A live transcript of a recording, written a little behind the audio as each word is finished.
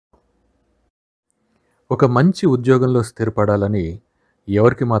ఒక మంచి ఉద్యోగంలో స్థిరపడాలని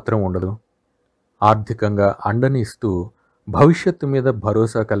ఎవరికి మాత్రం ఉండదు. ఆర్థికంగా అండని ఇస్తూ, భవిష్యత్తు మీద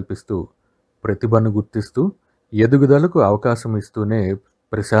భరోసా కల్పిస్తూ, ప్రతిభను గుర్తిస్తూ, ఎదుగుదలకు అవకాశం ఇస్తూనే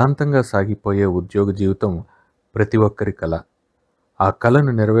ప్రశాంతంగా సాగిపోయే ఉద్యోగ జీవితం ప్రతి ఒక్కరి కల. ఆ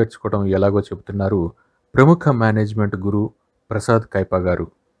కలను నెరవేర్చుకోవడం ఎలాగో చెబుతున్నారు ప్రముఖ మేనేజ్మెంట్ గురు ప్రసాద్ కైపా గారు.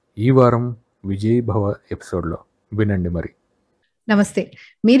 ఈ వారం విజయీభవ ఎపిసోడ్లో వినండి మరి. నమస్తే.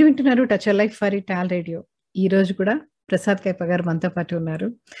 మీరు వింటున్నారు touch life for tall radio. ఈ రోజు కూడా ప్రసాద్ కైప గారు మనతో పాటు ఉన్నారు.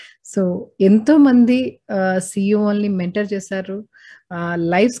 సో ఎంతో మంది సిఇఓల్ని మెంటర్ చేశారు,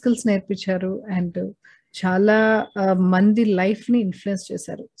 లైఫ్ స్కిల్స్ నేర్పించారు అండ్ చాలా మంది లైఫ్ ని ఇన్ఫ్లుయెన్స్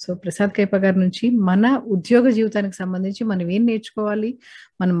చేశారు. సో ప్రసాద్ కైప గారి నుంచి మన ఉద్యోగ జీవితానికి సంబంధించి మనం ఏం నేర్చుకోవాలి,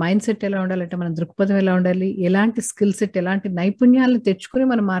 మన మైండ్ సెట్ ఎలా ఉండాలంటే మన దృక్పథం ఎలా ఉండాలి, ఎలాంటి స్కిల్ సెట్, ఎలాంటి నైపుణ్యాలను తెచ్చుకుని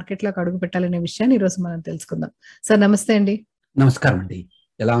మన మార్కెట్లోకి అడుగు పెట్టాలనే విషయాన్ని ఈ రోజు మనం తెలుసుకుందాం. సార్ నమస్తే అండి. నమస్కారం అండి,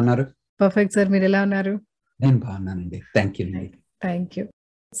 ఎలా ఉన్నారు? పర్ఫెక్ట్ సార్, మీరు ఎలా ఉన్నారు? నేను బాగున్నానండి, thank you. Thank you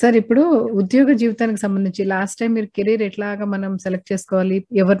sir. ఇప్పుడు ఉద్యోగ జీవితానికి సంబంధించి లాస్ట్ టైం మీరు కెరీర్ ఎట్లాగా మనం సెలెక్ట్ చేసుకోవాలి,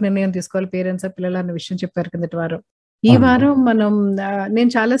 ఎవరి నిర్ణయం తీసుకోవాలి, పేరెంట్స్ పిల్లలు అన్న విషయం చెప్పారు కిందటి వారం. ఈ వారం మనం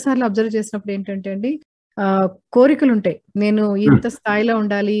నేను చాలా సార్లు అబ్జర్వ్ చేసినప్పుడు ఏంటంటే అండి, కోరికలు ఉంటాయి. నేను ఇంత స్థాయిలో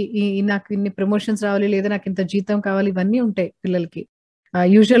ఉండాలి, నాకు ఇన్ని ప్రమోషన్స్ రావాలి, లేదా నాకు ఇంత జీతం కావాలి, ఇవన్నీ ఉంటాయి పిల్లలకి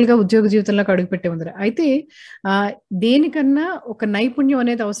యూజువల్ గా ఉద్యోగ జీవితంలోకి అడుగుపెట్టే ముందర. అయితే దేనికన్నా ఒక నైపుణ్యం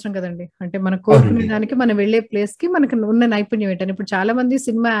అనేది అవసరం కదండి. అంటే మనం కోరుకునే దానికి మనం వెళ్లే ప్లేస్ కి మనకు ఉన్న నైపుణ్యం ఏంటని, ఇప్పుడు చాలా మంది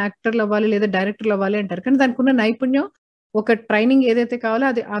సినిమా యాక్టర్లు అవ్వాలి లేదా డైరెక్టర్లు అవ్వాలి అంటారు, కానీ దానికి ఉన్న నైపుణ్యం, ఒక ట్రైనింగ్ ఏదైతే కావాలో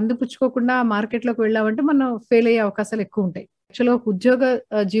అది అందిపుచ్చుకోకుండా మార్కెట్ లోకి వెళ్ళామంటే మనం ఫెయిల్ అయ్యే అవకాశాలు ఎక్కువ ఉంటాయి. యాక్చువల్గా ఒక ఉద్యోగ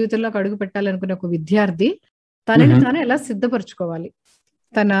జీవితంలోకి అడుగు పెట్టాలనుకునే ఒక విద్యార్థి తనని తాను ఎలా సిద్ధపరచుకోవాలి,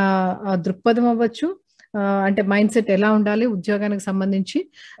 తన దృక్పథం అవ్వచ్చు, అంటే మైండ్ సెట్ ఎలా ఉండాలి, ఉద్యోగానికి సంబంధించి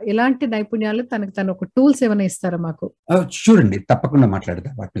ఎలాంటి నైపుణ్యాలు తనకు తను ఒక టూల్స్ ఏమైనా ఇస్తారా మాకు? చూడండి, తప్పకుండా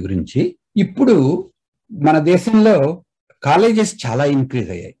మాట్లాడదాం వాటి గురించి. ఇప్పుడు మన దేశంలో కాలేజెస్ చాలా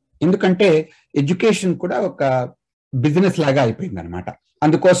ఇంక్రీజ్ అయ్యాయి, ఎందుకంటే ఎడ్యుకేషన్ కూడా ఒక బిజినెస్ లాగా అయిపోయింది అనమాట.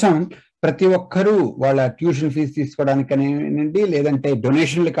 అందుకోసం ప్రతి ఒక్కరూ వాళ్ళ ట్యూషన్ ఫీజు తీసుకోవడానికనేనండి, లేదంటే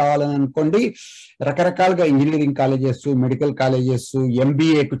డొనేషన్లు కావాలని అనుకోండి, రకరకాలుగా ఇంజనీరింగ్ కాలేజెస్, మెడికల్ కాలేజెస్,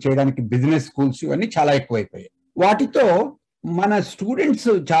 ఎంబీఏకు చేయడానికి బిజినెస్ స్కూల్స్ ఇవన్నీ చాలా ఎక్కువైపోయాయి. వాటితో మన స్టూడెంట్స్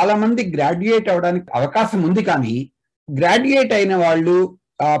చాలా మంది గ్రాడ్యుయేట్ అవడానికి అవకాశం ఉంది, కానీ గ్రాడ్యుయేట్ అయిన వాళ్ళు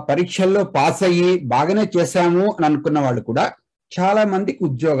ఆ పరీక్షల్లో పాస్ అయ్యి బాగానే చేశాము అని అనుకున్న వాళ్ళు కూడా చాలా మందికి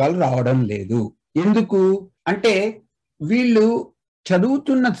ఉద్యోగాలు రావడం లేదు. ఎందుకు అంటే వీళ్ళు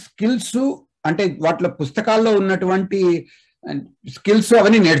చదువుతున్న స్కిల్స్, అంటే వాటిలో పుస్తకాల్లో ఉన్నటువంటి స్కిల్స్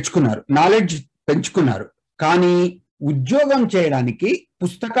అవన్నీ నేర్చుకున్నారు, నాలెడ్జ్ పెంచుకున్నారు, కానీ ఉద్యోగం చేయడానికి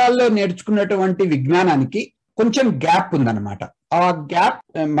పుస్తకాల్లో నేర్చుకున్నటువంటి విజ్ఞానానికి కొంచెం గ్యాప్ ఉందన్నమాట. ఆ గ్యాప్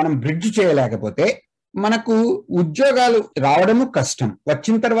మనం బ్రిడ్జ్ చేయలేకపోతే మనకు ఉద్యోగాలు రావడము కష్టం,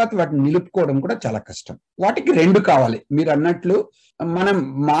 వచ్చిన తర్వాత వాటిని నిలుపుకోవడం కూడా చాలా కష్టం. వాటికి రెండు కావాలి. మీరు అన్నట్లు మనం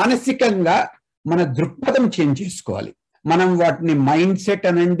మానసికంగా మన దృక్పథం చేంజ్ చేసుకోవాలి. మనం వాటిని మైండ్ సెట్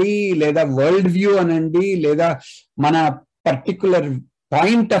అనండి, లేదా వరల్డ్ వ్యూ అనండి, లేదా మన పర్టికులర్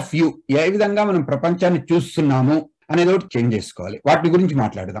పాయింట్ ఆఫ్ వ్యూ, ఏ విధంగా మనం ప్రపంచాన్ని చూస్తున్నాము అనేది ఒకటి చేంజ్ చేసుకోవాలి. వాటి గురించి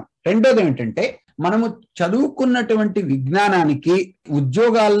మాట్లాడదాం. రెండోది ఏంటంటే, మనము చదువుకున్నటువంటి విజ్ఞానానికి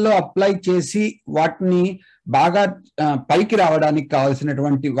ఉద్యోగాల్లో అప్లై చేసి వాటిని బాగా పైకి రావడానికి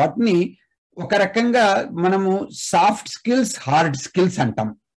కావాల్సినటువంటి వాటిని ఒక రకంగా మనము సాఫ్ట్ స్కిల్స్, హార్డ్ స్కిల్స్ అంటాం.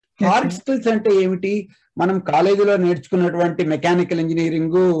 హార్డ్ స్కిల్స్ అంటే ఏమిటి? మనం కాలేజీలో నేర్చుకున్నటువంటి మెకానికల్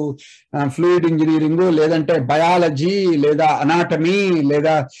ఇంజనీరింగ్, ఫ్లూయిడ్ ఇంజనీరింగ్, లేదంటే బయాలజీ, లేదా అనాటమీ,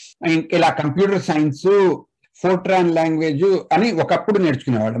 లేదా ఇలా కంప్యూటర్ సైన్స్, ఫోర్ట్రాన్ లాంగ్వేజ్ అని ఒకప్పుడు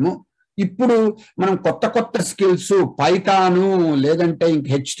నేర్చుకునేవాళ్ళము. ఇప్పుడు మనం కొత్త కొత్త స్కిల్స్, పైథాను, లేదంటే ఇంక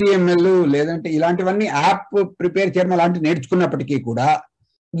HTML, లేదంటే ఇలాంటివన్నీ యాప్ ప్రిపేర్ చేయడం అలాంటివి నేర్చుకున్నప్పటికీ కూడా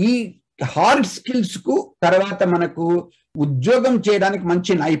ఈ హార్డ్ స్కిల్స్ కు తర్వాత మనకు ఉద్యోగం చేయడానికి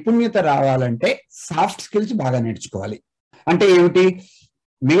మంచి నైపుణ్యత రావాలంటే సాఫ్ట్ స్కిల్స్ బాగా నేర్చుకోవాలి. అంటే ఏమిటి?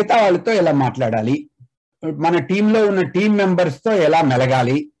 మిగతా వాళ్ళతో ఎలా మాట్లాడాలి, మన టీంలో ఉన్న టీం మెంబర్స్ తో ఎలా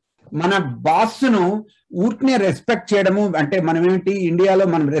మెలగాలి, మన బాస్ను ఊరికనే రెస్పెక్ట్ చేయడము. అంటే మనం ఏమిటి, ఇండియాలో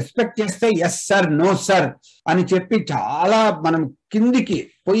మనం రెస్పెక్ట్ చేస్తే ఎస్ సార్, నో సార్ అని చెప్పి చాలా మనం కిందికి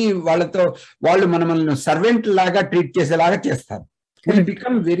పోయి వాళ్ళతో వాళ్ళు మనల్ని సర్వెంట్ లాగా ట్రీట్ చేసేలాగా చేస్తారు. We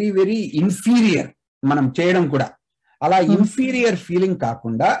become very very inferior మనం చేయడం కూడా. అలా ఇన్ఫీరియర్ ఫీలింగ్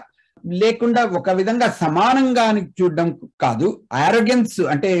కాకుండా లేకుండా ఒక విధంగా సమానంగా చూడడం కాదు. ఆరోగెన్స్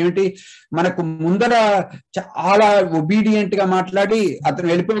అంటే ఏమిటి, మనకు ముందర చాలా ఒబీడియంట్ గా మాట్లాడి అతను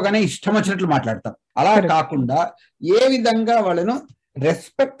వెళ్ళిపోగానే ఇష్టం వచ్చినట్లు మాట్లాడతాం. అలా కాకుండా ఏ విధంగా వాళ్ళను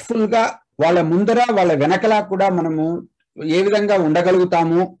రెస్పెక్ట్ఫుల్ గా వాళ్ళ ముందర వాళ్ళ వెనకలా కూడా మనము ఏ విధంగా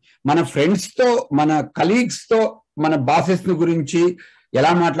ఉండగలుగుతాము, మన ఫ్రెండ్స్ తో, మన కలీగ్స్ తో, మన బాసెస్ గురించి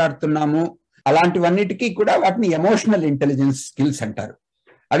ఎలా మాట్లాడుతున్నాము, అలాంటివన్నిటికీ కూడా వాటిని ఎమోషనల్ ఇంటెలిజెన్స్ స్కిల్స్ అంటారు.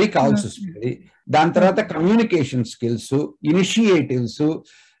 అవి కావాల్సి వస్తుంది. దాని తర్వాత కమ్యూనికేషన్ స్కిల్స్, ఇనిషియేటివ్స్,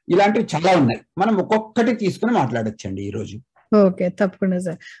 ఇలాంటివి చాలా ఉన్నాయి. మనం ఒక్కొక్కటి తీసుకుని మాట్లాడొచ్చండి ఈరోజు. ఓకే, తప్పకుండా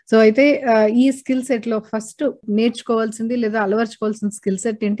సార్. సో అయితే ఈ స్కిల్ సెట్ లో ఫస్ట్ నేర్చుకోవాల్సింది లేదా అలవర్చుకోవాల్సిన స్కిల్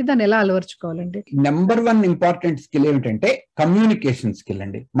సెట్ ఏంటి, దాన్ని ఎలా అలవర్చుకోవాలండి? నెంబర్ 1 ఇంపార్టెంట్ స్కిల్ ఏమిటంటే కమ్యూనికేషన్ స్కిల్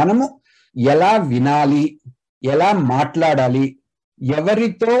అండి. మనము ఎలా వినాలి, ఎలా మాట్లాడాలి,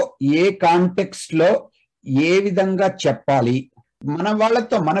 ఎవరితో ఏ కాంటెక్స్ట్ లో ఏ విధంగా చెప్పాలి, మన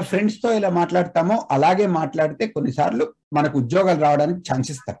వాళ్ళతో మన ఫ్రెండ్స్ తో ఎలా మాట్లాడతామో అలాగే మాట్లాడితే కొన్నిసార్లు మనకు ఉద్యోగాలు రావడానికి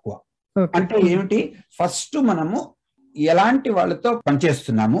ఛాన్సెస్ తక్కువ. అంటే ఏమిటి, ఫస్ట్ మనము ఎలాంటి వాళ్ళతో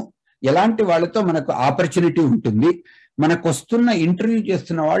పనిచేస్తున్నాము, ఎలాంటి వాళ్ళతో మనకు ఆపర్చునిటీ ఉంటుంది, మనకు వస్తున్న ఇంటర్వ్యూ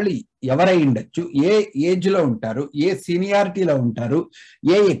చేస్తున్న వాళ్ళు ఎవరై ఉండొచ్చు, ఏ ఏజ్ లో ఉంటారు, ఏ సీనియారిటీలో ఉంటారు,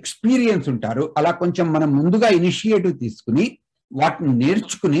 ఏ ఎక్స్పీరియన్స్ ఉంటారు, అలా కొంచెం మనం ముందుగా ఇనిషియేటివ్ తీసుకుని వాటిని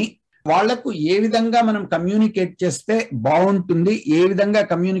నేర్చుకుని వాళ్లకు ఏ విధంగా మనం కమ్యూనికేట్ చేస్తే బాగుంటుంది, ఏ విధంగా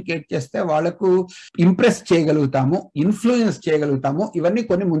కమ్యూనికేట్ చేస్తే వాళ్లకు ఇంప్రెస్ చేయగలుగుతాము, ఇన్ఫ్లుయెన్స్ చేయగలుగుతాము, ఇవన్నీ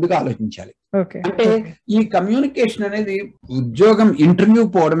కొన్ని ముందుగా ఆలోచించాలి. అంటే ఈ కమ్యూనికేషన్ అనేది ఉద్యోగం ఇంటర్వ్యూ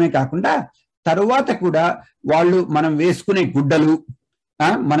పోవడమే కాకుండా తరువాత కూడా వాళ్ళు మనం వేసుకునే గుడ్డలు,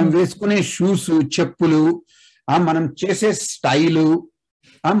 మనం వేసుకునే షూస్, చెప్పులు, మనం చేసే స్టైలు,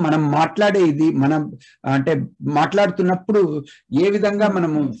 మనం మాట్లాడే ఇది, మనం అంటే మాట్లాడుతున్నప్పుడు ఏ విధంగా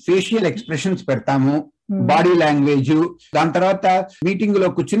మనము ఫేషియల్ ఎక్స్ప్రెషన్స్ పెడతాము, బాడీ లాంగ్వేజ్, దాని తర్వాత మీటింగ్ లో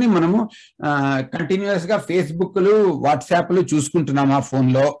కూర్చుని మనము కంటిన్యూస్ గా ఫేస్బుక్లు, వాట్సాప్లు చూసుకుంటున్నాము ఆ ఫోన్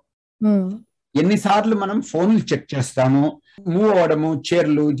లో. ఎన్నిసార్లు మనం ఫోన్లు చెక్ చేస్తాము, మూవ్ అవ్వడము,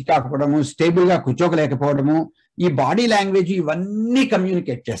 చైర్లు ఇది కాకపోవడము, స్టేబుల్ గా కూర్చోకలేకపోవడము, ఈ బాడీ లాంగ్వేజ్ ఇవన్నీ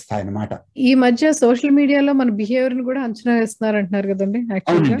కమ్యూనికేట్ చేస్తాయి అన్నమాట. ఈ మధ్య సోషల్ మీడియాలో మన బిహేవియర్ ని కూడా అంచనా వేస్తున్నారు అంటున్నారు కదండి.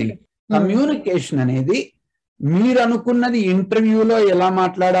 అవునండి, కమ్యూనికేషన్ అనేది మీరు అనుకున్నది ఇంటర్వ్యూలో ఎలా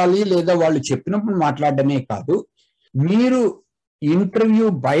మాట్లాడాలి లేదా వాళ్ళు చెప్పినప్పుడు మాట్లాడడమే కాదు, మీరు ఇంటర్వ్యూ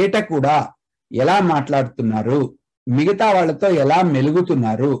బయట కూడా ఎలా మాట్లాడుతున్నారు, మిగతా వాళ్ళతో ఎలా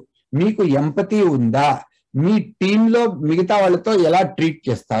మెలుగుతున్నారు, మీకు ఎంపతి ఉందా, మీ టీంలో మిగతా వాళ్ళతో ఎలా ట్రీట్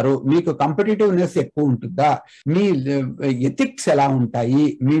చేస్తారు, మీకు కాంపిటేటివ్నెస్ ఎక్కువ ఉంటుందా, మీ ఎథిక్స్ ఎలా ఉంటాయి,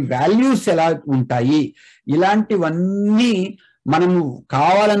 మీ వాల్యూస్ ఎలా ఉంటాయి, ఇలాంటివన్నీ మనము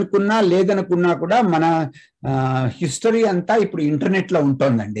కావాలనుకున్నా లేదనుకున్నా కూడా మన హిస్టరీ అంతా ఇప్పుడు ఇంటర్నెట్ లో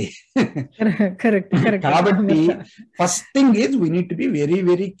ఉంటుందండి. కాబట్టి first thing is we need to be very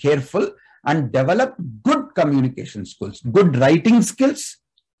very careful and develop good communication skills, good writing skills,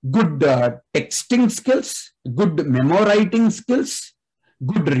 good texting skills, good memo writing skills,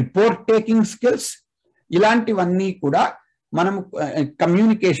 good report taking skills, ఇలాంటివన్నీ కూడా మనం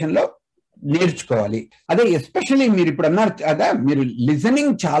communication లో నేర్చుకోవాలి. అదే especially మీరు ఇప్పుడు అన్నారు కదా, మీరు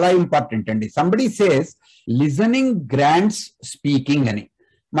లిజనింగ్ చాలా ఇంపార్టెంట్ అండి. Somebody says listening grants speaking అని.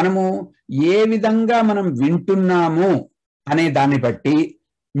 మనము ఏ విధంగా మనం వింటున్నాము అనే దాన్ని బట్టి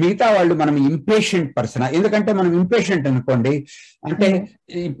మిగతా వాళ్ళు మనం ఇంపేషెంట్ పర్సన్, ఎందుకంటే మనం ఇంపేషెంట్ అనుకోండి, అంటే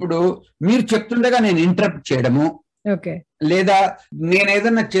ఇప్పుడు మీరు చెప్తుండగా నేను ఇంటరప్ట్ చేయడము, లేదా నేను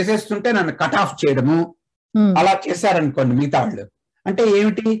ఏదన్నా చేసేస్తుంటే నన్ను కట్ ఆఫ్ చేయడము, అలా చేశారనుకోండి మిగతా వాళ్ళు, అంటే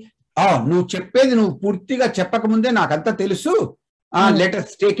ఏమిటి, నువ్వు చెప్పేది నువ్వు పూర్తిగా చెప్పకముందే నాకంతా తెలుసు, let us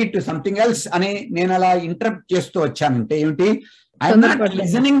take it to something else అని నేను అలా ఇంటరప్ట్ చేస్తూ వచ్చానంటే ఏమిటి, I'm not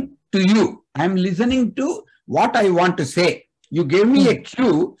listening to you, I'm listening to what I want to say, you gave me a queue,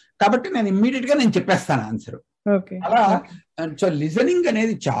 కాబట్టి నేను ఇమ్మీడియట్ గా నేను చెప్పేస్తాను ఆన్సర్. అలా సో లిజనింగ్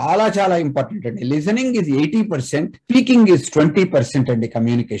అనేది చాలా చాలా ఇంపార్టెంట్ అండి. లిజనింగ్ ఇస్ 80%, స్పీకింగ్ ఇస్ 20% అండి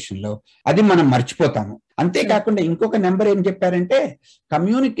కమ్యూనికేషన్ లో. అది మనం మర్చిపోతాము. అంతేకాకుండా ఇంకొక నెంబర్ ఏం చెప్పారంటే,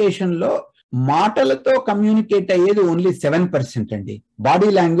 కమ్యూనికేషన్ లో మాటలతో కమ్యూనికేట్ అయ్యేది ఓన్లీ 7% అండి, బాడీ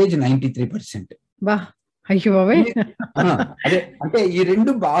లాంగ్వేజ్ 93%. అదే అంటే ఈ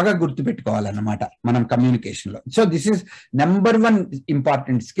రెండు బాగా గుర్తు పెట్టుకోవాలన్నమాట మనం కమ్యూనికేషన్ లో. So this is number 1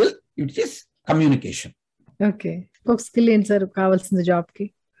 important skill, it is communication. Okay, ఒక స్కిల్ ఏంటి సార్ కావాల్సింది జాబ్ కి?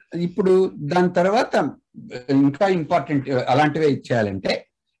 ఇప్పుడు దాని తర్వాత ఇంకా ఇంపార్టెంట్ అలాంటివే ఇచ్చేయాలంటే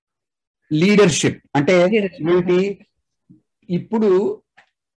లీడర్షిప్. అంటే ఏంటి, ఇప్పుడు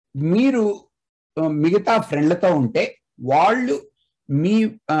మీరు మిగతా ఫ్రెండ్లతో ఉంటే వాళ్ళు మీ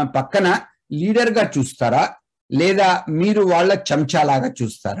పక్కన లీడర్ గా చూస్తారా లేదా మీరు వాళ్ళ చెంచాలాగా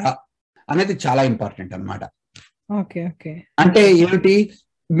చూస్తారా అనేది చాలా ఇంపార్టెంట్ అన్నమాట. అంటే ఏమిటి,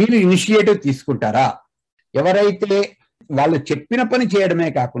 మీరు ఇనిషియేటివ్ తీసుకుంటారా, ఎవరైతే వాళ్ళు చెప్పిన పని చేయడమే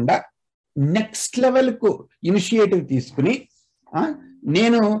కాకుండా నెక్స్ట్ లెవెల్ కు ఇనిషియేటివ్ తీసుకుని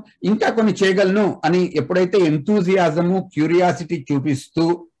నేను ఇంకా కొన్ని చేయగలను అని ఎప్పుడైతే ఎంతూజియాజము, క్యూరియాసిటీ చూపిస్తూ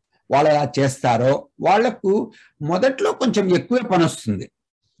వాళ్ళు అలా చేస్తారో వాళ్లకు మొదట్లో కొంచెం ఎక్కువే పని వస్తుంది.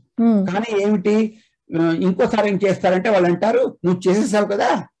 కానీ ఏమిటి, ఇంకోసారి ఏం చేస్తారంటే వాళ్ళు అంటారు, నువ్వు చేసేసావు కదా,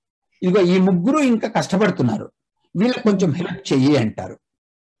 ఇదిగో ఈ ముగ్గురు ఇంకా కష్టపడుతున్నారు, వీళ్ళకి కొంచెం హెల్ప్ చెయ్యి అంటారు.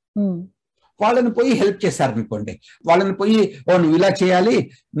 వాళ్ళని పోయి హెల్ప్ చేశారనుకోండి, వాళ్ళని పోయి ఓ నువ్వు ఇలా చేయాలి,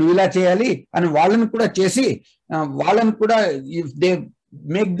 నువ్వు ఇలా చేయాలి అని వాళ్ళని కూడా చేసి, వాళ్ళని కూడా if they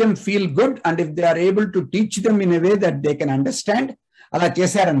make them feel good and if they are able to teach them in a way that they can understand, అలా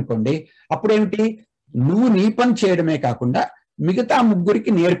చేశారనుకోండి, అప్పుడేమిటి, నువ్వు నీ పని చేయడమే కాకుండా మిగతా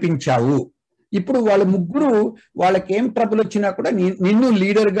ముగ్గురికి నేర్పించావు. ఇప్పుడు వాళ్ళ ముగ్గురు వాళ్ళకి ఏం ట్రబుల్ వచ్చినా కూడా నిన్ను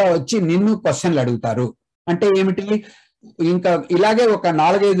లీడర్ గా వచ్చి నిన్ను క్వశ్చన్లు అడుగుతారు. అంటే ఏమిటి, ఇంకా ఇలాగే ఒక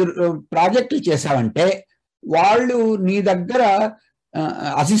 4-5 ప్రాజెక్టులు చేశావంటే వాళ్ళు నీ దగ్గర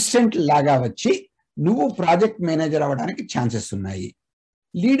అసిస్టెంట్ లాగా వచ్చి నువ్వు ప్రాజెక్ట్ మేనేజర్ అవ్వడానికి ఛాన్సెస్ ఉన్నాయి.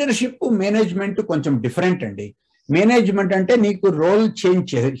 లీడర్షిప్ మేనేజ్మెంట్ కొంచెం డిఫరెంట్ అండి. మేనేజ్మెంట్ అంటే నీకు రోల్ చేంజ్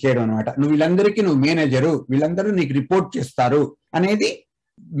చేయడం అనమాట. నువ్వు వీళ్ళందరికీ నువ్వు మేనేజరు, వీళ్ళందరూ నీకు రిపోర్ట్ చేస్తారు అనేది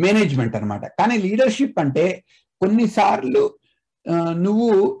మేనేజ్మెంట్ అనమాట. కానీ లీడర్షిప్ అంటే కొన్నిసార్లు నువ్వు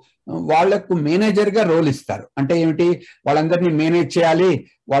వాళ్లకు మేనేజర్ గా రోల్ ఇస్తారు. అంటే ఏమిటి, వాళ్ళందరినీ మేనేజ్ చేయాలి,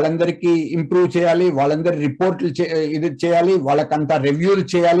 వాళ్ళందరికీ ఇంప్రూవ్ చేయాలి, వాళ్ళందరి రిపోర్ట్లు ఇది చేయాలి, వాళ్ళకంతా రివ్యూలు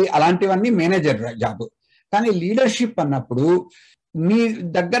చేయాలి, అలాంటివన్నీ మేనేజర్ జాబ్. కానీ లీడర్షిప్ అన్నప్పుడు నీ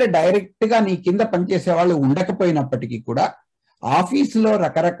దగ్గర డైరెక్ట్ గా నీ కింద పనిచేసే వాళ్ళు ఉండకపోయినప్పటికీ కూడా ఆఫీసులో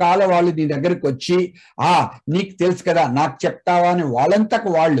రకరకాల వాళ్ళు నీ దగ్గరికి వచ్చి నీకు తెలుసు కదా నాకు చెప్తావా అని వాళ్ళంతకు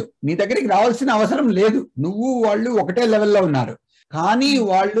వాళ్ళు నీ దగ్గరికి రావాల్సిన అవసరం లేదు. నువ్వు వాళ్ళు ఒకటే లెవెల్లో ఉన్నారు, కానీ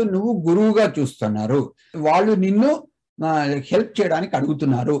వాళ్ళు నువ్వు గురువుగా చూస్తున్నారు, వాళ్ళు నిన్ను హెల్ప్ చేయడానికి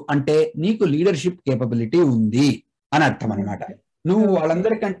అడుగుతున్నారు. అంటే నీకు లీడర్షిప్ కేపబిలిటీ ఉంది అని అర్థం అనమాట. నువ్వు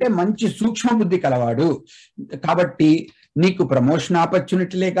వాళ్ళందరికంటే మంచి సూక్ష్మ బుద్ధి కలవాడు కాబట్టి నీకు ప్రమోషన్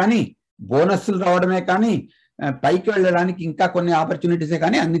ఆపర్చునిటీలే కానీ, బోనస్లు రావడమే కానీ, పైకి వెళ్ళడానికి ఇంకా కొన్ని ఆపర్చునిటీసే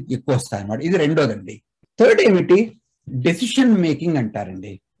కానీ అన్ని ఎక్కువ వస్తాయి అన్నమాట. ఇది రెండోదండి. థర్డ్ ఏమిటి, డెసిషన్ మేకింగ్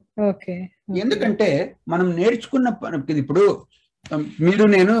అంటారండి. ఎందుకంటే మనం నేర్చుకున్న ఇప్పుడు మీరు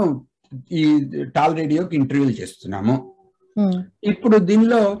నేను ఈ టాల్ రేడియోకి ఇంటర్వ్యూలు చేస్తున్నాము. ఇప్పుడు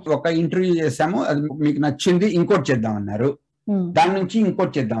దీనిలో ఒక ఇంటర్వ్యూ చేసాము, అది మీకు నచ్చింది, ఇంకోటి చేద్దామన్నారు, దాని నుంచి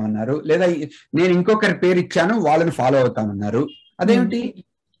ఇంకోటి చేద్దామన్నారు, లేదా నేను ఇంకొకరి పేరు ఇచ్చాను వాళ్ళని ఫాలో అవుతామన్నారు. అదేమిటి,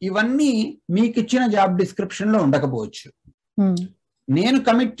 ఇవన్నీ మీకు ఇచ్చిన జాబ్ డిస్క్రిప్షన్ లో ఉండకపోవచ్చు. నేను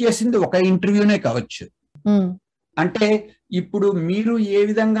కమిట్ చేసింది ఒక ఇంటర్వ్యూనే కావచ్చు. అంటే ఇప్పుడు మీరు ఏ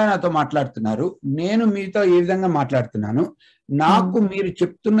విధంగా నాతో మాట్లాడుతున్నారు, నేను మీతో ఏ విధంగా మాట్లాడుతున్నాను, నాకు మీరు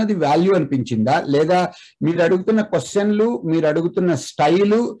చెప్తున్నది వాల్యూ అనిపించిందా, లేదా మీరు అడుగుతున్న క్వశ్చన్లు, మీరు అడుగుతున్న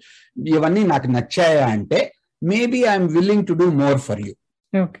స్టైలు ఇవన్నీ నాకు నచ్చాయా అంటే maybe I'm willing to do more for you.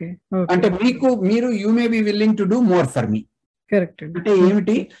 అంటే మీరు you may be willing to do more for me. అంటే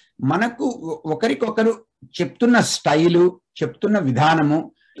ఏమిటి, మనకు ఒకరికొకరు చెప్తున్న స్టైలు, చెప్తున్న విధానము,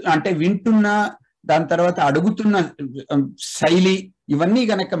 అంటే వింటున్న దాని తర్వాత అడుగుతున్న శైలి, ఇవన్నీ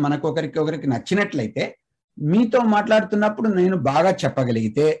గనక మనకు ఒకరికి నచ్చినట్లయితే, మీతో మాట్లాడుతున్నప్పుడు నేను బాగా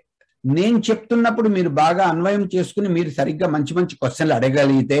చెప్పగలిగితే, నేను చెప్తున్నప్పుడు మీరు బాగా అన్వయం చేసుకుని మీరు సరిగ్గా మంచి మంచి క్వశ్చన్లు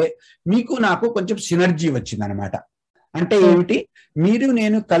అడగలిగితే మీకు నాకు కొంచెం సినర్జీ వచ్చిందనమాట. అంటే ఏమిటి, మీరు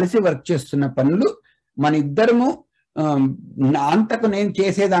నేను కలిసి వర్క్ చేస్తున్న పనులు మన ఇద్దరము అంతకు నేను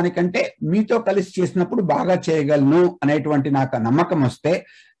చేసేదానికంటే మీతో కలిసి చేసినప్పుడు బాగా చేయగలను అనేటువంటి నాకు నమ్మకం వస్తే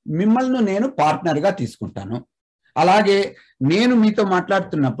మిమ్మల్ని నేను పార్ట్నర్ గా తీసుకుంటాను. అలాగే నేను మీతో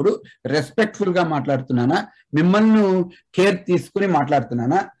మాట్లాడుతున్నప్పుడు రెస్పెక్ట్ఫుల్ గా మాట్లాడుతున్నానా, మిమ్మల్ని కేర్ తీసుకుని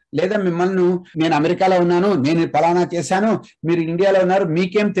మాట్లాడుతున్నానా, లేదా మిమ్మల్ని నేను అమెరికాలో ఉన్నాను, నేను పలానా చేశాను, మీరు ఇండియాలో ఉన్నారు,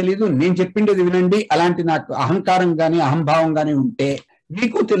 మీకేం తెలీదు, నేను చెప్పిండేది వినండి, అలాంటి నాకు అహంకారం గాని అహంభావం గాని ఉంటే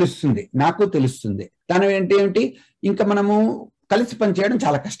మీకు తెలుస్తుంది, నాకు తెలుస్తుంది. దాని ఏంటి, ఇంకా మనము కలిసి పనిచేయడం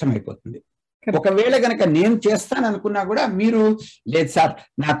చాలా కష్టమైపోతుంది. ఒకవేళ గనక నేను చేస్తాను అనుకున్నా కూడా మీరు లేదు సార్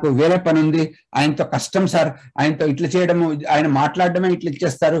నాకు వేరే పని ఉంది, ఆయనతో కష్టం సార్, ఆయనతో ఇట్లా చేయడము, ఆయన మాట్లాడడమే ఇట్లా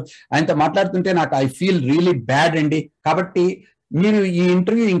ఇచ్చేస్తారు, ఆయనతో మాట్లాడుతుంటే నాకు ఐ ఫీల్ రియలీ బ్యాడ్ అండి, కాబట్టి మీరు ఈ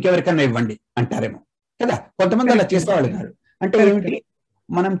ఇంటర్వ్యూ ఇంకెవరికన్నా ఇవ్వండి అంటారేమో కదా. కొంతమంది అలా చేసేవాళ్ళు ఉన్నారు. అంటే ఏమిటి,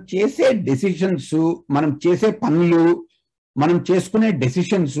 మనం చేసే డెసిషన్స్, మనం చేసే పనులు, మనం చేసుకునే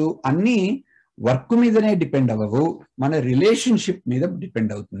డెసిషన్స్ అన్నీ వర్క్ మీదనే డిపెండ్ అవ్వవు, మన రిలేషన్షిప్ మీద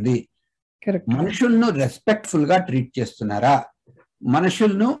డిపెండ్ అవుతుంది. మనుషులను రెస్పెక్ట్ఫుల్ గా ట్రీట్ చేస్తున్నారా,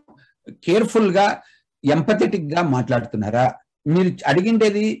 మనుషులను కేర్ఫుల్ గా ఎంపథెటిక్ గా మాట్లాడుతున్నారా, మీరు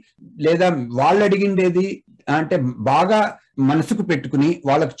అడిగిండేది లేదా వాళ్ళు అడిగిండేది అంటే బాగా మనసుకు పెట్టుకుని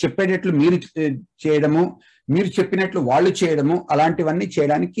వాళ్ళకు చెప్పేటట్లు మీరు చేయడము, మీరు చెప్పినట్లు వాళ్ళు చేయడము, అలాంటివన్నీ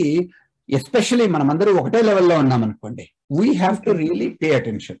చేయడానికి ఎస్పెషలీ మనమందరూ ఒకటే లెవెల్లో ఉన్నాం అనుకోండి, we have to really pay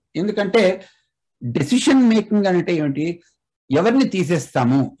attention. ఎందుకంటే డెసిషన్ మేకింగ్ అంటే ఏమిటి, ఎవరిని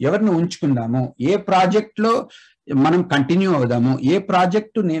తీసేస్తాము, ఎవరిని ఉంచుకుందాము, ఏ ప్రాజెక్ట్ లో మనం కంటిన్యూ అవుదాము, ఏ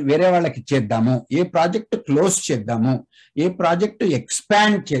ప్రాజెక్టు వేరే వాళ్ళకి ఇచ్చేద్దాము, ఏ ప్రాజెక్టు క్లోజ్ చేద్దాము, ఏ ప్రాజెక్టు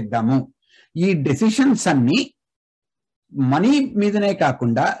ఎక్స్పాండ్ చేద్దాము, ఈ డెసిషన్స్ అన్ని మనీ మీదనే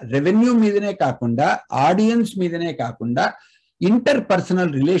కాకుండా, రెవెన్యూ మీదనే కాకుండా, ఆడియన్స్ మీదనే కాకుండా, ఇంటర్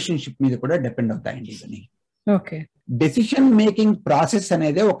పర్సనల్ రిలేషన్షిప్ మీద కూడా డిపెండ్ అవుతాయండి ఇవన్నీ. ఓకే. డెసిషన్ మేకింగ్ ప్రాసెస్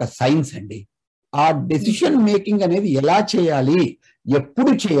అనేది ఒక సైన్స్ అండి. ఆ డెసిషన్ మేకింగ్ అనేది ఎలా చేయాలి,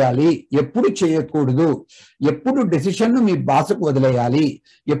 ఎప్పుడు చేయాలి, ఎప్పుడు చేయకూడదు, ఎప్పుడు డెసిషన్ మీ బాసుకు వదిలేయాలి,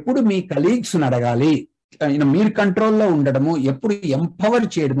 ఎప్పుడు మీ కలీగ్స్ అడగాలి, మీరు కంట్రోల్లో ఉండడము, ఎప్పుడు ఎంపవర్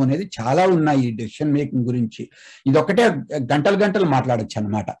చేయడము అనేది చాలా ఉన్నాయి ఈ డెసిషన్ మేకింగ్ గురించి. ఇదొకటే గంటలు గంటలు మాట్లాడచ్చు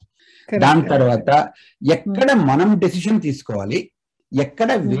అన్నమాట. దాని తర్వాత ఎక్కడ మనం డెసిషన్ తీసుకోవాలి,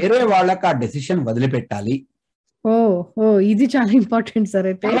 ఎక్కడ వేరే వాళ్ళకి ఆ డెసిషన్ వదిలిపెట్టాలి. ఇది చాలా ఇంపార్టెంట్ సార్.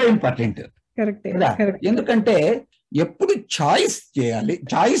 అయితే చాలా ఇంపార్టెంట్. ఎందుకంటే ఎప్పుడు చాయిస్ చేయాలి.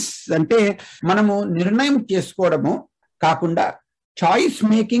 చాయిస్ అంటే మనము నిర్ణయం చేసుకోవడము కాకుండా choice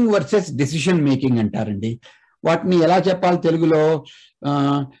making versus decision making అంటారండి. వాటిని ఎలా చెప్పాలి తెలుగులో?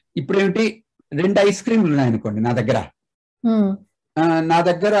 ఇప్పుడేమిటి, 2 ఐస్ క్రీమ్లు ఉన్నాయనుకోండి నా దగ్గర. నా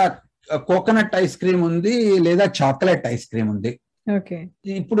దగ్గర కోకోనట్ ఐస్ క్రీమ్ ఉంది, లేదా చాక్లెట్ ఐస్ క్రీమ్ ఉంది.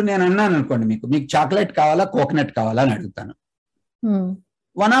 ఇప్పుడు నేను అన్నాను అనుకోండి, మీకు చాక్లెట్ కావాలా, కోకోనట్ కావాలా అని అడుగుతాను.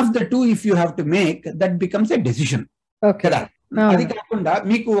 One of the two if you have to make, that becomes a decision కదా. అది కాకుండా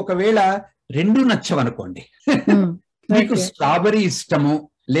మీకు ఒకవేళ 2 నచ్చవనుకోండి, మీకు స్ట్రాబెరీ ఇష్టము,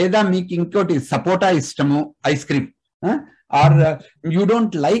 లేదా మీకు ఇంకోటి సపోటా ఇష్టము ice cream, are you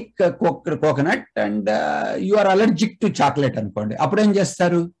don't like coconut and you are allergic to chocolate అనుకోండి, అప్పుడు ఏం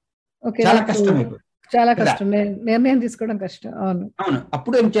చేస్తారు? చాలా కష్టం అయిపోతుంది. చాలా కష్టం, నిర్ణయం తీసుకోవడం కష్టం. అవును.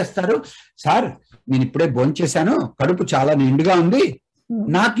 అప్పుడు ఏం చేస్తారు? సార్, నేను ఇప్పుడే భోంచేశాను, కడుపు చాలా నిండుగా ఉంది,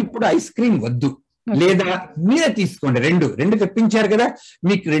 నాకు ఇప్పుడు ఐస్ క్రీమ్ వద్దు, లేదా మీరే తీసుకోండి, 2 తెప్పించారు కదా,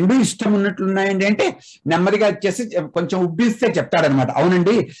 మీకు 2 ఇష్టం ఉన్నట్లున్నాయండి అంటే నెమ్మదిగా వచ్చేసి కొంచెం ఉబ్బిస్తే చెప్తాడనమాట,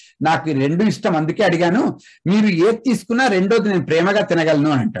 అవునండి నాకు 2 ఇష్టం అందుకే అడిగాను, మీరు ఏది తీసుకున్నా 2వది నేను ప్రేమగా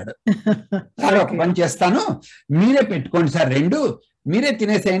తినగలను అని అంటాడు. సార్ ఒక పని చేస్తాను, మీరే పెట్టుకోండి సార్, 2 మీరే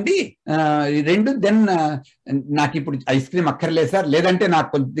తినేసేయండి, 2 దెన్ నాకు ఇప్పుడు ఐస్ క్రీమ్ అక్కర్లేదు సార్, లేదంటే నాకు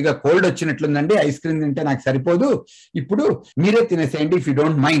కొద్దిగా కోల్డ్ వచ్చినట్లుందండి, ఐస్ క్రీమ్ తింటే నాకు సరిపోదు, ఇప్పుడు మీరే తినేసేయండి ఇఫ్ యూ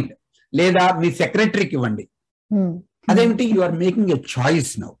డోంట్ మైండ్, లేదా మీ సెక్రటరీకి ఇవ్వండి. అదేంటి? You are making a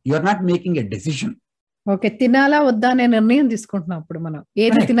choice now, you are not making a decision. Okay, తినాలా వద్దా అనే నిర్ణయం తీసుకుంటున్నాం అప్పుడు మనం,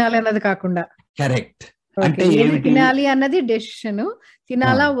 ఏది తినాలి అన్నది కాకుండా. కరెక్ట్. అంటే ఏది తినాలి అన్నది డెసిషన్,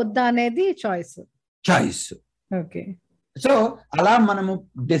 తినాలా వద్దా అనేది చాయిస్. ఓకే. సో అలా మనము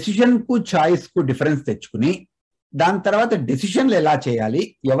డెసిషన్ కు చాయిస్ కు డిఫరెన్స్ తెచ్చుకుని, దాని తర్వాత డెసిషన్లు ఎలా చేయాలి,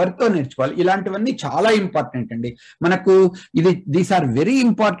 ఎవరితో నేర్చుకోవాలి, ఇలాంటివన్నీ చాలా ఇంపార్టెంట్ అండి మనకు. These are very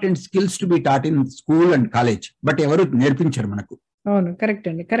important skills to be taught in school and college, but ఎవరు నేర్పించారు మనకు. అవును, కరెక్ట్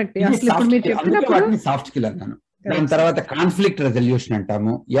అండి, కరెక్ట్. వాటిని సాఫ్ట్ స్కిల్ అన్నాను. దాని తర్వాత కాన్ఫ్లిక్ట్ రెజల్యూషన్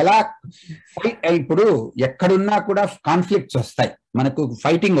అంటాము. ఎలా ఇప్పుడు ఎక్కడున్నా కూడా కాన్ఫ్లిక్ట్స్ వస్తాయి, మనకు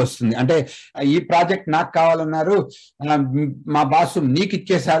ఫైటింగ్ వస్తుంది. అంటే ఈ ప్రాజెక్ట్ నాకు కావాలన్నారు, మా బాసు నీకు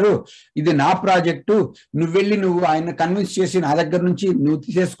ఇచ్చేశారు, ఇది నా ప్రాజెక్టు, నువ్వు ఆయన కన్విన్స్ చేసి నా దగ్గర నుంచి నువ్వు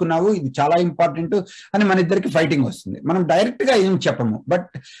తీసేసుకున్నావు, ఇది చాలా ఇంపార్టెంట్ అని మన ఇద్దరికి ఫైటింగ్ వస్తుంది. మనం డైరెక్ట్ గా ఏం చెప్పము, బట్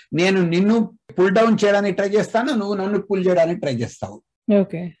నేను నిన్ను పుల్ డౌన్ చేయడానికి ట్రై చేస్తాను, నువ్వు నన్ను పుల్ చేయడానికి ట్రై చేస్తావు.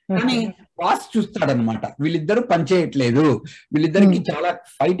 కానీ బాస్ చూస్తాడనమాట, వీళ్ళిద్దరూ పనిచేయట్లేదు, వీళ్ళిద్దరికి చాలా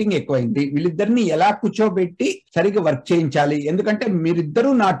ఫైటింగ్ ఎక్కువైంది, వీళ్ళిద్దరిని ఎలా కూర్చోబెట్టి సరిగ్గా వర్క్ చేయించాలి, ఎందుకంటే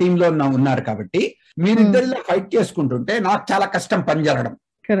మీరిద్దరూ నా టీంలో ఉన్నారు కాబట్టి మీరిద్దరిలో ఫైట్ చేసుకుంటుంటే నాకు చాలా కష్టం పని జరగడం.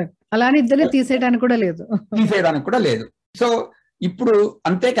 అలానే ఇద్దరు తీసేయడానికి కూడా లేదు. సో ఇప్పుడు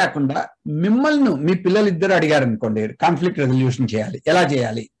అంతేకాకుండా మిమ్మల్ని మీ పిల్లలిద్దరు అడిగారు అనుకోండి, కాన్ఫ్లిక్ట్ రెజల్యూషన్ చేయాలి, ఎలా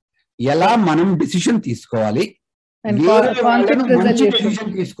చేయాలి, ఎలా మనం డిసిషన్ తీసుకోవాలి,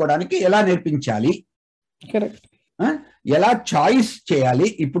 డెసిషన్ తీసుకోవడానికి ఎలా నేర్పించాలి, ఎలా చాయిస్ చేయాలి.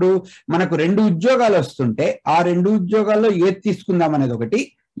 ఇప్పుడు మనకు 2 ఉద్యోగాలు వస్తుంటే ఆ 2 ఉద్యోగాల్లో ఏది తీసుకుందాం అనేది ఒకటి,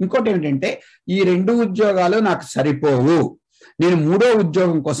 ఇంకోటి ఏంటంటే ఈ 2 ఉద్యోగాలు నాకు సరిపోవు, నేను 3వ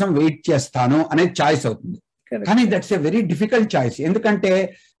ఉద్యోగం కోసం వెయిట్ చేస్తాను అనేది చాయిస్ అవుతుంది. కానీ that's a very difficult choice, ఎందుకంటే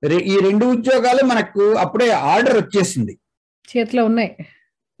ఈ 2 ఉద్యోగాలు మనకు అప్పుడే ఆర్డర్ వచ్చేసింది, చేతిలో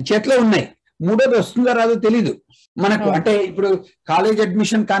ఉన్నాయి, 3వది వస్తుందో రాదో తెలీదు మనకు. అంటే ఇప్పుడు కాలేజ్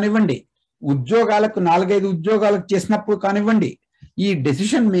అడ్మిషన్ కానివ్వండి, ఉద్యోగాలకు 4-5 ఉద్యోగాలకు చేసినప్పుడు కానివ్వండి, ఈ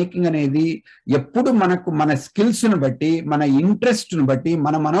డెసిషన్ మేకింగ్ అనేది ఎప్పుడు మనకు మన స్కిల్స్ ను బట్టి, మన ఇంట్రెస్ట్ ను బట్టి,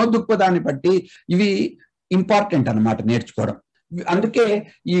 మన మనోదృక్పథాన్ని బట్టి ఇవి ఇంపార్టెంట్ అన్నమాట నేర్చుకోవడం. అందుకే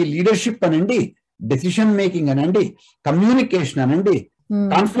ఈ లీడర్షిప్ అనండి, డెసిషన్ మేకింగ్ అనండి, కమ్యూనికేషన్ అనండి,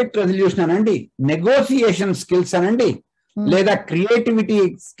 కాన్ఫ్లిక్ట్ రెజల్యూషన్ అనండి, నెగోసియేషన్ స్కిల్స్ అనండి, లేదా క్రియేటివిటీ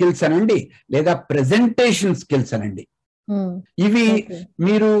స్కిల్స్ అనండి, లేదా ప్రెజెంటేషన్ స్కిల్స్ అనండి, ఇవి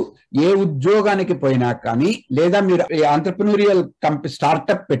మీరు ఏ ఉద్యోగానికి పోయినా కానీ, లేదా మీరు ఆంటర్ప్రెన్యూరియల్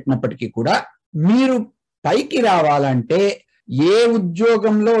స్టార్టప్ పెట్టినప్పటికీ కూడా మీరు పైకి రావాలంటే ఏ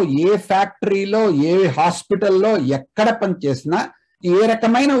ఉద్యోగంలో, ఏ ఫ్యాక్టరీలో, ఏ హాస్పిటల్లో ఎక్కడ పనిచేసినా, ఏ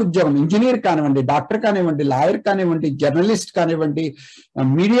రకమైన ఉద్యోగం, ఇంజనీర్ కానివ్వండి, డాక్టర్ కానివ్వండి, లాయర్ కానివ్వండి, జర్నలిస్ట్ కానివ్వండి,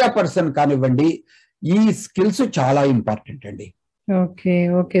 మీడియా పర్సన్ కానివ్వండి, ఈ స్కిల్స్ చాలా ఇంపార్టెంట్ అండి. ఓకే.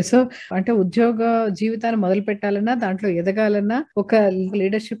 ఓకే. సో, అంటే ఉద్యోగ జీవితాన్ని మొదలు పెట్టాలన్నా, దాంట్లో ఎదగాలన్నా, ఒక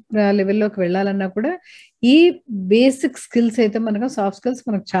లీడర్‌షిప్ లెవెల్‌లోకి వెళ్ళాలన్నా కూడా ఈ బేసిక్ స్కిల్స్ అయితే మనకు సాఫ్ట్ స్కిల్స్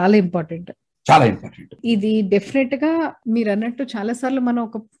మనకు చాలా ఇంపార్టెంట్. చాలా ఇంపార్టెంట్. ఇది డెఫినెట్‌గా మీరన్నట్టు చాలా సార్లు మనం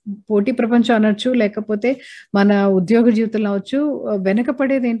ఒక పోటీ ప్రపంచం అనొచ్చు, లేకపోతే మన ఉద్యోగ జీవితంలో అవ్వచ్చు,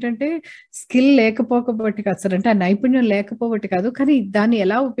 వెనకపడేది ఏంటంటే స్కిల్ లేకపోబట్టి కాదు సార్. అంటే ఆ నైపుణ్యం లేకపోబట్టి కాదు. కానీ దాన్ని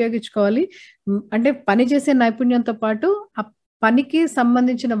ఎలా ఉపయోగించుకోవాలి? అంటే పని చేసే నైపుణ్యంతో పాటు ఆ పనికి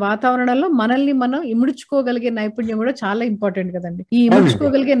సంబంధించిన వాతావరణంలో మనల్ని మనం ఇముడ్చుకోగలిగే నైపుణ్యం కూడా చాలా ఇంపార్టెంట్ కదండి. ఈ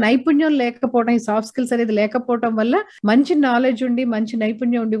ఇముడ్చుకోగలిగే నైపుణ్యం లేకపోవడం, ఈ సాఫ్ట్ స్కిల్స్ అనేది లేకపోవడం వల్ల మంచి నాలెడ్జ్ ఉండి, మంచి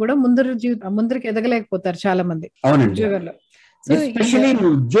నైపుణ్యం ఉండి కూడా ముందరికి ఎదగలేకపోతారు చాలా మంది ఉద్యోగాల్లో. సో ఎస్పెషల్లీ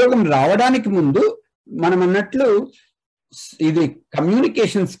ఉద్యోగం రావడానికి ముందు మనం అన్నట్లు ఇది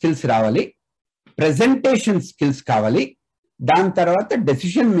కమ్యూనికేషన్ స్కిల్స్ రావాలి, ప్రెజెంటేషన్ స్కిల్స్ కావాలి, దాని తర్వాత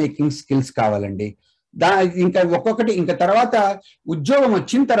డెసిషన్ మేకింగ్ స్కిల్స్ కావాలండి. ఇంకా ఒక్కొక్కటి ఇంకా తర్వాత ఉద్యోగం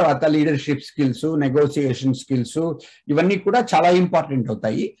వచ్చిన తర్వాత లీడర్షిప్ స్కిల్స్, నెగోసియేషన్ స్కిల్స్ ఇవన్నీ కూడా చాలా ఇంపార్టెంట్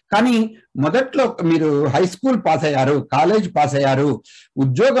అవుతాయి. కానీ మొదట్లో మీరు హై స్కూల్ పాస్ అయ్యారు, కాలేజ్ పాస్ అయ్యారు,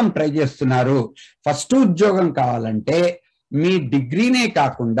 ఉద్యోగం ట్రై చేస్తున్నారు, ఫస్ట్ ఉద్యోగం కావాలంటే మీ డిగ్రీనే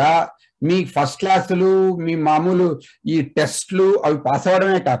కాకుండా మీ ఫస్ట్ క్లాసులు, మీ మామూలు ఈ టెస్ట్లు అవి పాస్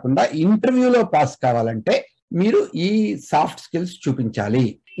అవ్వడమే కాకుండా ఇంటర్వ్యూలో పాస్ కావాలంటే మీరు ఈ సాఫ్ట్ స్కిల్స్ చూపించాలి.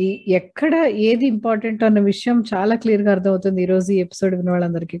 ఎక్కడ ఏది ఇంపార్టెంట్ అన్న విషయం చాలా క్లియర్ గా అర్థమవుతుంది ఈ రోజు ఈ ఎపిసోడ్ విన్న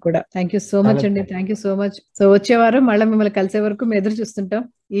వాళ్ళందరికీ కూడా. థ్యాంక్ యూ సో మచ్ అండి. Thank you so much. So వచ్చే వారం మళ్ళీ మిమ్మల్ని కలిసే వరకు మేము ఎదురు చూస్తుంటాం.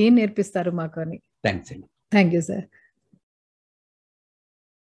 ఏం నేర్పిస్తారు మాకు అని. థ్యాంక్స్ అండి. Thank you sir.